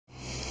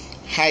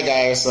Hi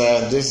guys,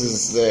 this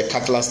is the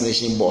Catalyst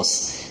Nation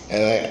boss.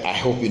 I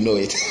hope you know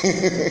it.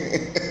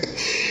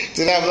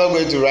 Today I'm not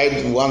going to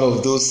write one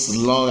of those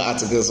long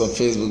articles on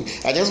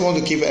Facebook. I just want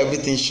to keep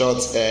everything short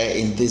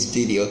in this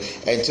video.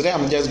 And today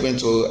I'm just going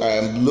to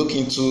look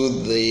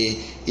into the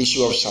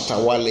issue of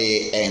Shatta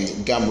Wale and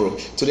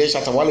GHAMARO. Today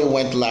Shatta Wale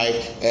went live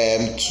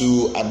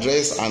to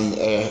address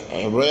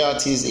a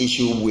royalties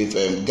issue with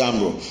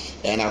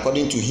GHAMARO. And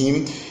according to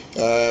him,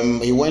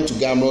 he went to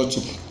GHAMARO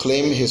to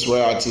claim his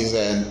royalties,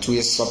 and to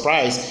his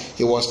surprise,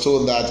 he was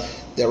told that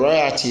the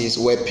royalties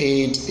were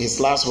paid, his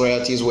last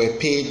royalties were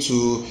paid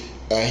to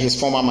his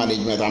former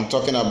management. I'm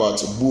talking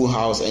about Boo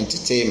House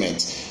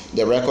Entertainment,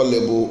 the record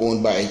label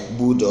owned by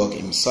Bulldog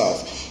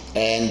himself.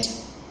 And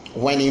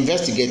when he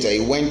investigated,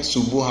 he went to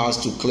Boo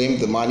House to claim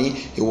the money.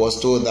 He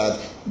was told that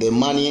the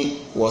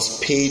money was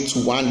paid to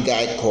one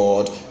guy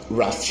called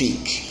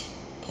Rafik.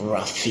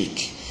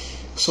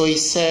 So he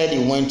said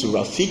he went to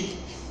Rafik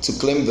to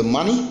claim the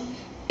money,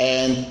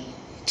 and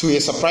to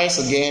his surprise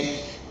again,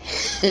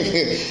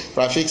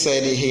 Rafik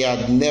said he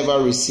had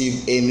never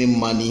received any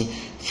money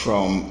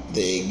from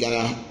the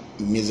Ghana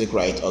Music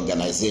Rights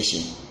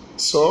Organization.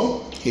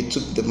 So he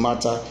took the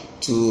matter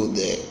to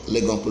the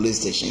Legon police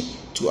station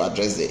to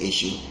address the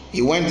issue.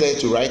 He went there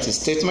to write his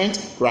statement.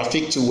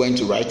 Rafik too went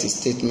to write his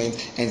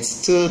statement and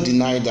still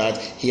denied that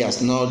he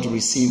has not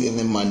received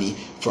any money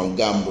from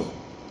GHAMARO.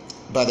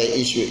 But the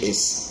issue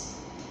is,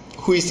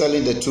 who is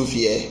telling the truth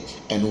here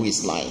and who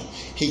is lying?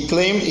 He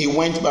claimed he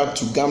went back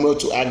to GHAMARO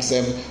to ask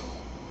them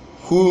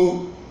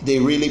who they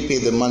really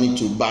paid the money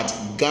to, but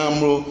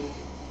GHAMARO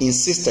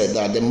insisted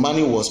that the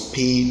money was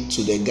paid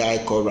to the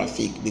guy called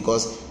Rafik,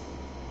 because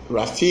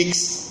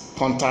Rafik's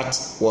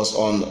contact was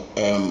on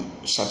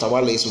Shatta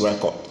Wale's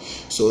record.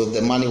 So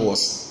the money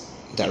was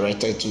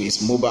directed to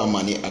his mobile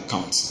money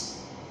account.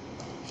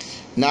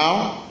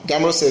 Now,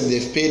 GHAMARO said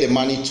they've paid the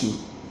money to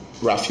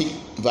Rafik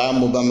via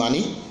mobile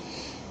money.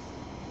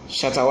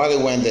 Shatta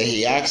Wale went there,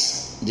 he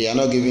asked, they are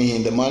not giving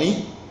him the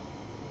money.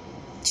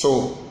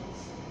 So,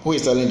 who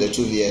is telling the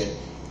truth here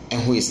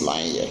and who is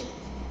lying here?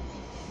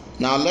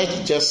 Now,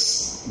 let's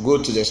just go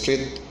to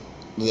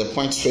the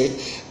point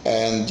straight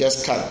and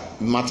just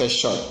cut matter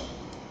short.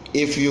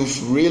 If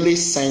you've really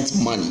sent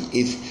money,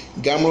 if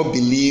GHAMARO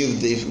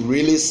believe they've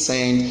really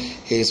sent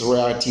his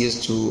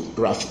royalties to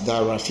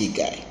that Rafik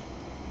guy,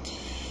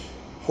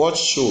 what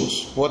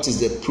is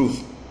the proof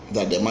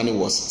that the money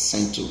was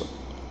sent to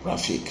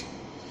Rafik?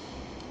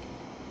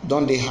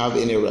 Don't they have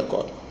any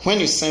record? When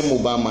you send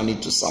mobile money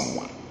to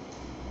someone,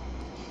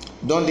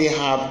 don't they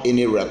have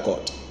any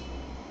record?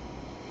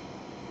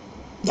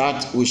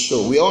 That will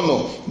show. We all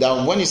know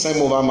that when you send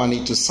mobile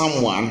money to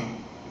someone,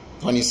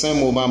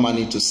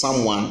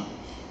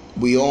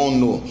 we all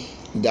know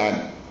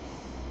that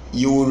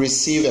you will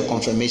receive a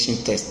confirmation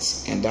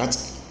text, and that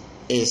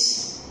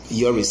is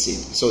your receipt.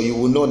 So you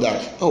will know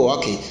that, oh,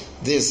 okay,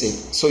 this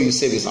is it. So you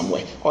save it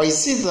somewhere. Or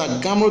is it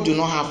that GHAMARO do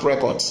not have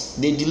records?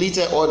 They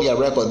deleted all their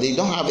records. They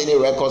don't have any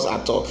records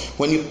at all.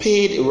 When you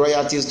paid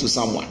royalties to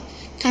someone,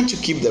 can't you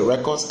keep the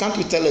records? Can't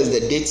you tell us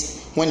the date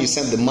when you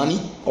sent the money,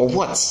 or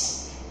what?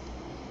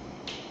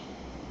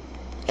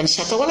 And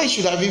Shatta Wale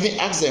should have even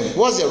asked them,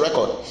 what's the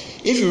record?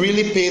 If you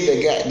really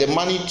paid the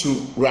money to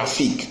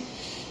Rafik,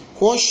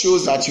 what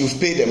shows that you've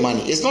paid the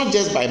money? It's not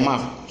just by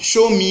math.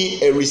 Show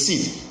me a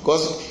receipt,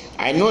 because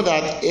I know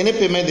that any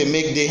payment they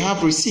make, they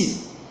have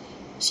receipt.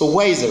 So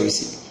where is the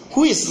receipt?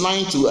 Who is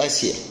lying to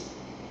us here?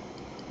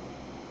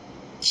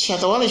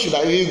 Shatta Wale should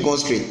have even gone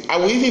straight. I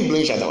will even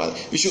blame Shatta Wale.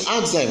 You should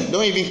ask them.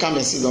 Don't even come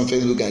and sit on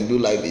Facebook and do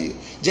live video.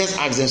 Just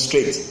ask them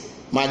straight.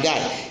 My guy,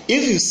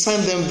 if you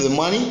send them the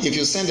money, if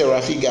you send the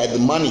Rafik guy the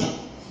money,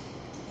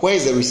 where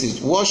is the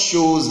receipt? What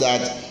shows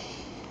that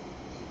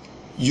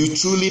you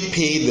truly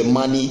paid the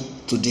money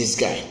to this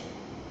guy?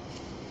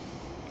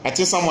 I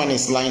think someone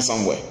is lying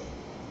somewhere.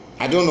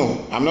 I don't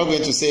know. I'm not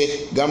going to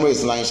say GHAMARO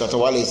is lying, Shatta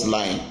Wale is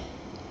lying,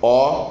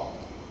 or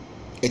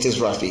it is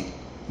Rafik.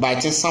 But I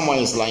think someone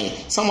is lying.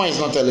 Someone is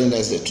not telling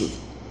us the truth.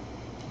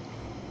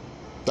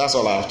 That's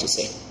all I have to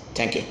say.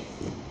 Thank you.